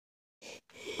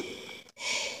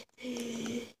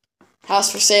House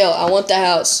for sale. I want the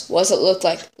house. What does it look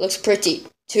like? Looks pretty.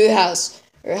 2 house.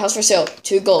 Or house for sale.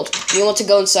 2 gold. Me want to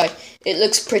go inside. It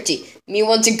looks pretty. Me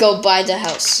want to go buy the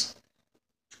house.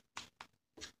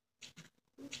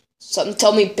 Something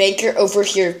tell me banker over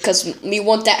here, cause me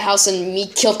want that house and me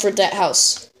kill for that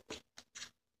house.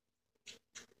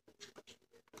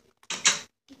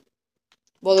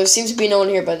 Well, there seems to be no one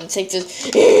here, but I think this.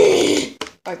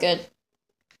 Alright, good.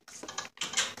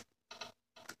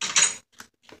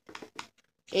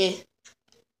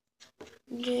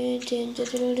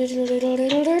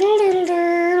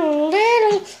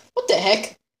 What the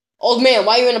heck? Old man,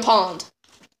 why are you in a pond?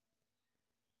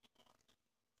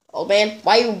 Old man,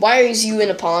 why are you in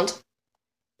a pond?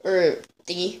 Or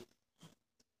thingy?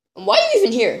 And why are you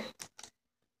even here?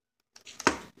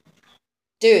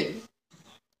 Dude.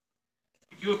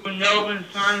 You know when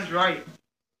sounds right.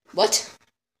 What?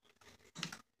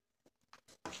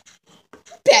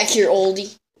 Back here,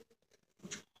 oldie.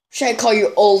 Should I call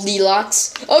you oldie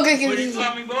locks? Okay, What did you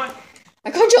call me, boy?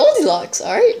 I called you oldie locks,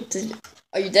 alright?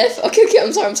 Are you deaf? Okay,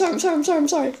 I'm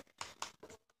sorry.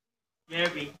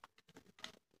 Maybe.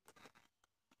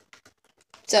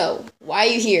 So, why are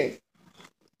you here?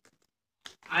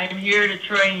 I am here to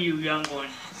train you, young one.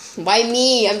 Why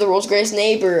me? I'm the world's greatest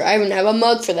neighbor. I even have a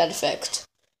mug for that effect.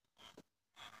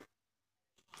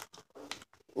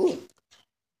 Ooh.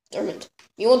 Dermot.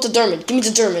 You want the Dermot? Give me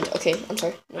the Dermot. Okay, I'm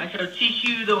sorry. No. I shall teach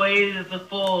you the ways of the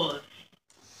Force.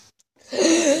 See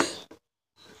this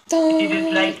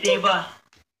lightsaber?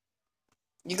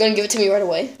 You're gonna give it to me right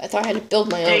away? I thought I had to build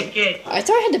my own. Take it. I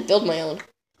thought I had to build my own.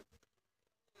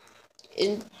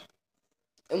 And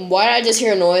why did I just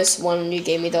hear a noise when you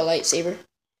gave me the lightsaber?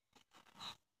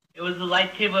 It was the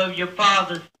lightsaber of your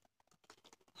father's.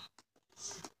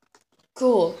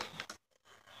 Cool.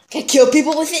 Can I kill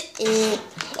people with it?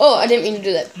 Oh, I didn't mean to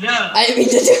do that. No. I didn't mean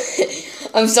to do it.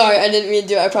 I'm sorry, I didn't mean to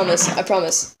do it. I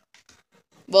promise.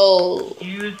 Well...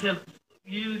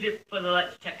 Use it for the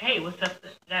light. Hey, what's up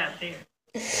that there?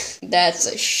 That's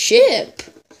a ship.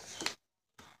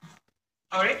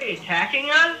 Are they attacking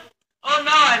us? Oh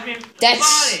no, I've been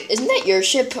spotted. Isn't that your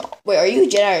ship? Wait, are you a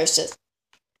Jedi or Sith?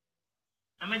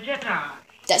 I'm a Jedi.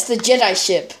 That's the Jedi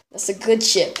ship. That's the good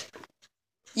ship.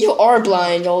 You are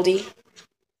blind, oldie.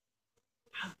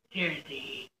 How dare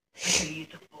they? I can use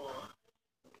the Force.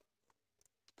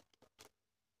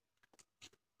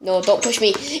 No, don't push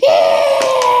me.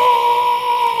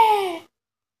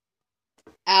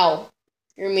 Ow.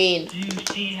 You're mean. Do you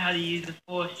see how to use the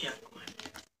Force, young one?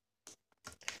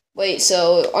 Wait,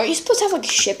 so aren't you supposed to have like a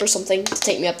ship or something to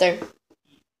take me up there?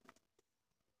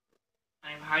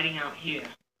 I'm hiding out here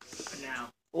for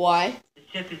now. Why? The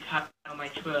ship is hot on my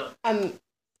trail. I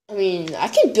mean, I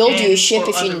can build you a ship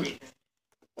if you...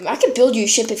 I could build you a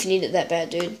ship if you need it that bad,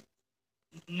 dude.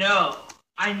 No,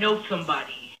 I know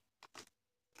somebody.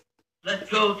 Let's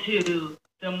go to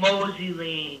the Mosey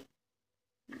Lane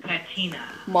Patina.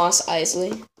 Moss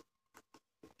Isley.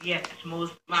 Yes,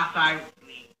 Moss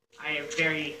Isley. I have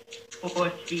very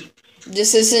Force feet.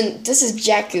 This is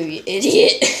Jakku, you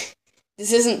idiot.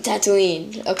 This isn't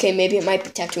Tatooine. Okay, maybe it might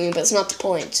be Tatooine, but it's not the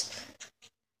point.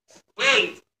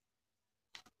 Wait!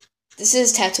 This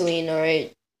is Tatooine,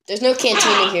 alright? There's no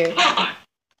cantina here.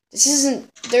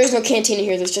 There's no cantina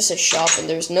here, there's just a shop, and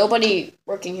there's nobody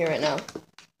working here right now.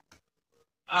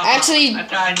 Actually... I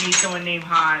thought I need someone named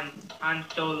Han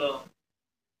Solo.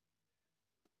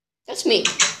 That's me.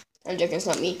 I'm joking, it's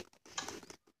not me.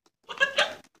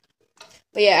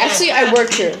 But yeah, actually, I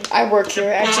work here.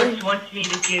 Actually. The Force wants me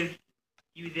to give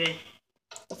you this.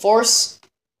 The Force?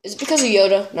 Is it because of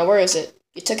Yoda? Now, where is it?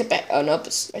 You took it back. Oh, nope,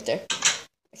 it's right there.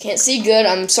 I can't see good.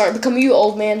 I'm sorry to become you,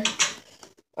 old man.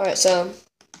 Alright, so...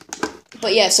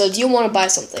 But yeah, so do you want to buy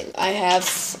something? I have,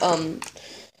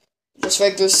 just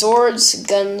regular swords,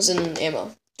 guns, and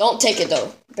ammo. Don't take it,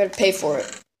 though. You better pay for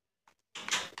it.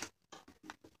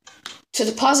 To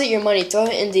deposit your money, throw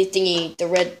it in the thingy, the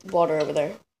red water over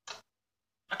there.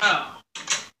 Oh.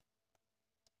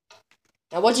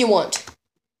 Now, what do you want?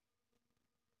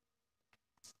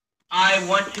 I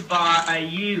want to buy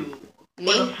you.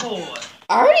 Me? For the Force.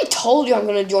 I already told you I'm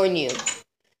gonna join you.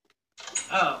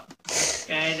 Oh.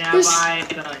 Okay, now buy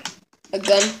a gun. A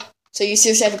gun? So you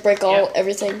seriously have to break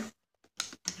everything?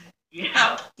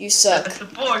 Yeah. You suck. That's the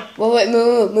Force. Wait,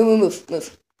 move.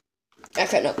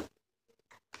 Back right now.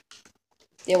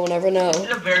 They will never know.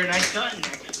 It's a very nice gun,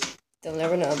 actually. They'll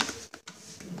never know.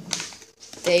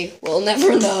 They will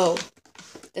never know.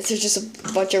 This is just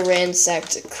a bunch of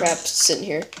ransacked crap sitting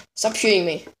here. Stop shooting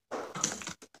me.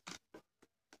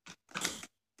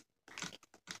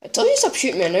 I told you to stop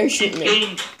shooting me. I know you're shooting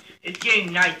me. It's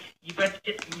getting night. You better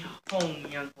get me home,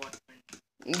 young boy.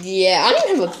 Yeah, I don't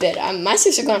even have a bed. My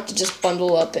six are gonna have to just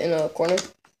bundle up in a corner.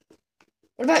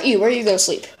 What about you? Where are you gonna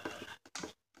sleep?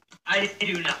 I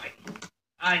do nothing.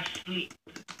 I sleep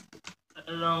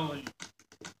alone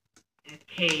in a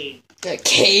cave. A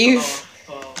cave?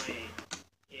 Far away.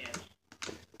 Yes.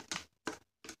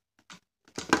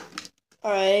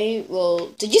 Alright, well,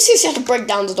 did you seriously have to break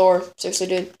down the door? Seriously,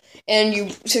 dude. And you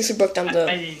seriously broke down I the...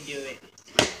 didn't do it.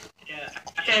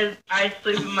 Yeah. I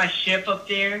sleep in my ship up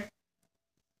there.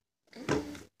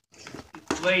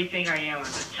 What do you think I am? A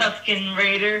Tuscan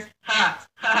Raider? Ha!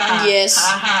 Ha! Yes.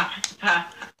 Ha!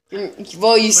 Ha! Ha!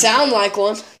 Well, you sound like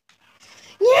one.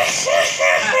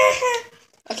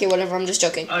 Okay, whatever, I'm just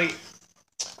joking. Oh,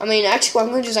 I mean, actually, what I'm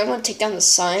going to do is I'm going to take down the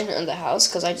sign on the house,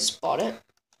 because I just bought it.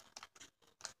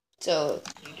 So,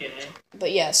 okay.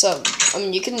 but yeah, so, I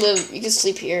mean, you can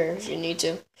sleep here if you need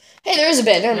to. Hey, there is a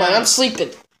bed, never mind, I'm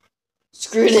sleeping.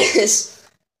 Screw this.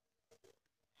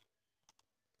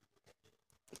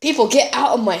 People, get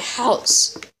out of my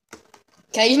house.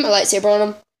 Can I use my lightsaber on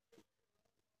them?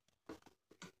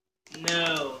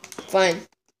 No. Fine.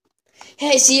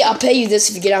 Hey, see, I'll pay you this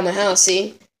if you get out of my house,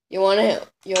 see? You want it?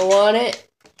 You want it?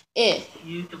 Eh.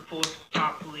 Use the force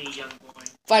properly, young boy.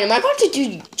 Fine, am I going to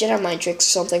do Jedi mind tricks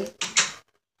or something?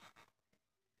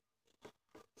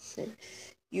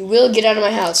 You will get out of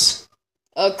my house.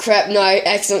 Oh crap, no, I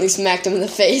accidentally smacked him in the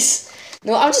face.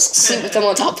 No, I'll just sleep with them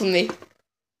on top of me.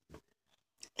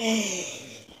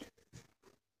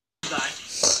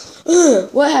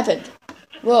 What happened?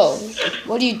 Whoa,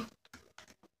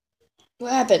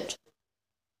 what happened?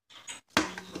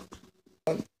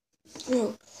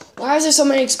 Why is there so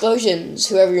many explosions?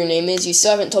 Whoever your name is, you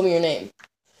still haven't told me your name.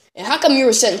 And how come you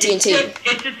were sent in TNT?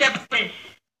 It's a separatist.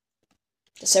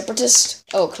 The separatist?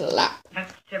 Oh, clap.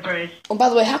 That's separatist. Oh, by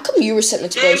the way, how come you were sent in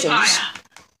explosions?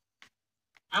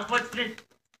 I put the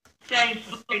same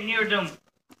right near them.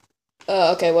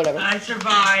 Okay, whatever. I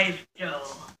survived, though.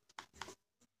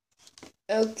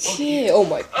 Okay, oh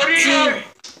my God.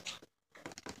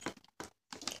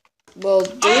 Well,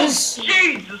 this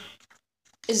Jesus.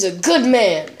 is a good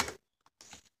man.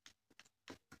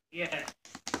 Yeah.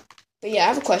 But yeah, I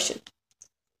have a question.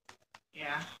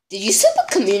 Yeah. Did you slip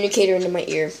a communicator into my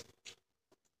ear?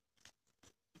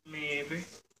 Maybe.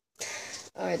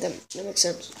 Alright, that makes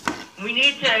sense. We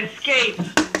need to escape.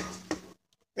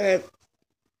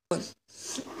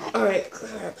 Alright,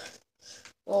 crap.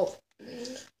 Well,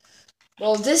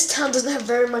 this town doesn't have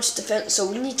very much defense, so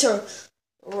we need to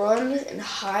run and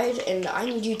hide, and I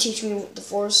need you to teach me the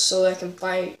Force so I can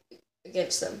fight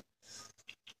against them.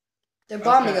 They're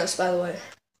bombing us, by the way.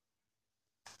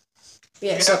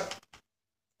 Yeah, so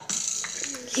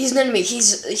he's an enemy.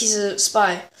 He's a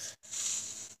spy.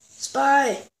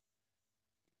 Spy.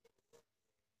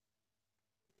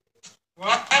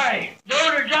 Why? No,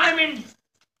 they're diamond.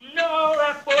 No,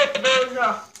 that boy.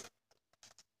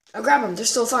 I'll grab them. They're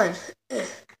still fine.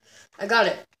 I got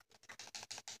it.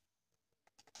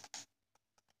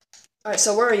 Alright,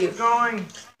 so where are you? Going.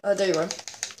 Oh, there you are.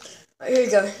 Alright, here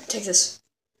you go. Take this.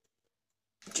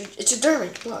 It's your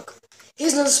Dermot. Look.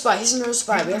 He's another spy.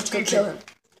 We have to go kill him.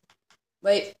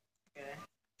 Wait. Okay.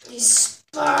 He's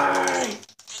spy.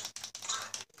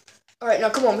 Alright, now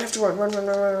come on. We have to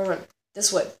run.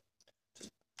 This way.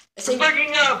 You're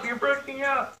breaking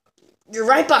up. You're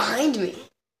right behind me.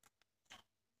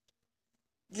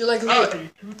 You're like...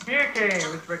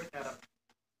 Communicating. Breaking up.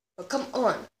 Oh, come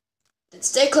on.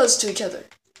 Stay close to each other.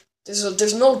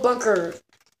 There's no bunker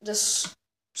just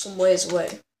some ways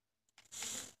away.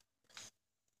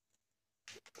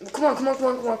 Come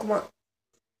on.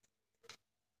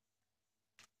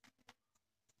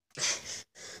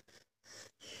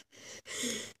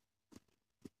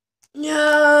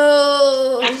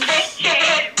 No! I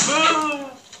can't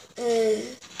move!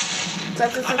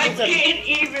 Crap. I can't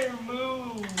even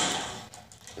move!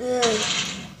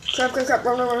 Crap.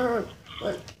 Run.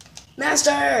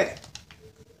 Master,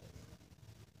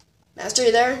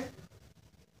 you there?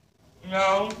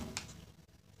 No.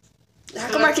 How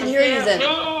come I can hear you then?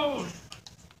 Move.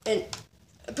 And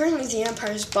apparently the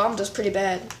Empire's bombed us pretty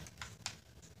bad.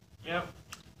 Yep.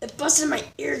 It busted my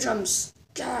eardrums.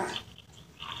 God.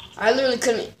 I literally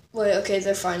couldn't... Wait, okay,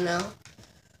 they're fine now.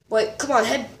 Wait, come on,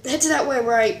 head to that way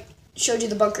where I showed you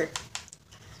the bunker.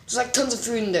 There's like tons of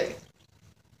food in there.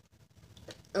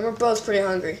 And we're both pretty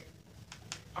hungry.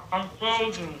 I'm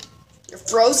frozen. You're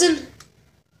frozen?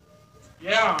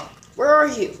 Yeah. Where are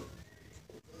you?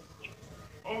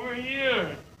 Over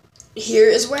here. Here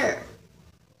is where?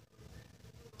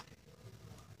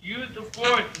 Use the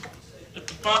force to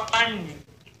find me.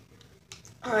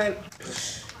 Alright.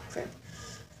 Okay.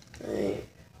 Alright.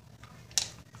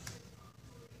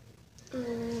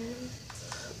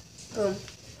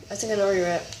 think I know where you're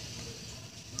at.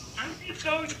 I'm just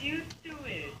so used to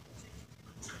it.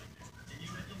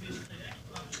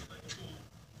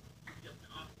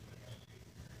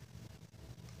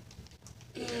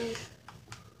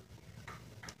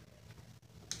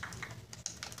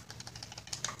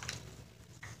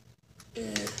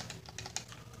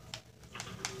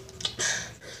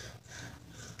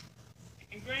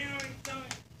 And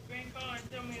Grandpa always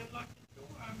tell me to lock the door.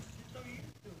 I'm just so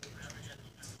used to it.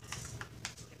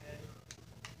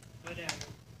 Whatever.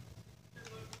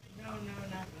 No,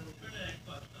 not really.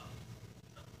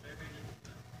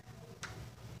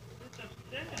 What's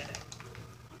upset?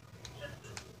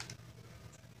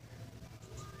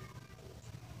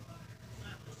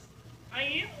 I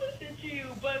am listening to you,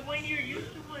 but when you're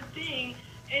used to one thing,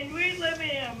 and we live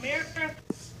in America.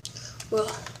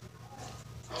 Well,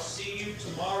 I'll see you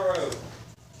tomorrow.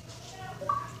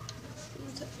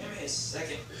 Give me a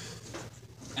second.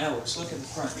 Alex, look in the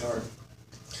front yard.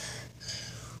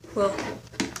 well.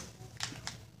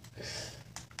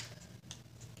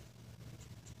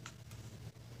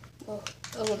 Well,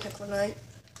 that was one heck of a night.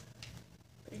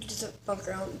 I just took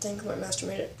bunker out and think my master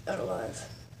made it out alive.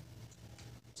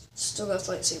 Still got his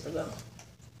lightsaber though.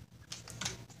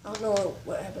 I don't know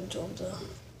what happened to him though.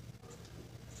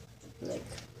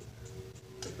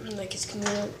 Like his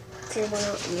camera went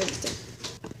out and everything.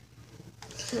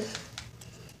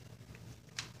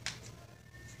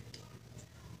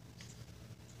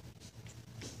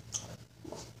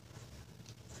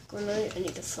 Good night. I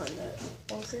need to find that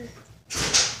bunker.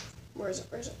 Where is it?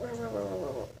 Where?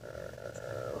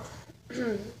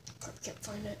 Crap, I can't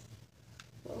find it.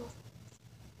 Well,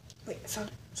 wait, I found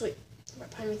it. Sweet. Right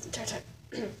behind me the entire time.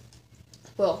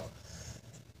 Well,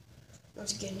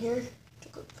 once again here,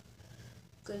 took a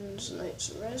good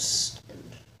night's rest, and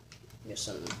I guess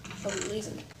I'm probably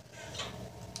leaving.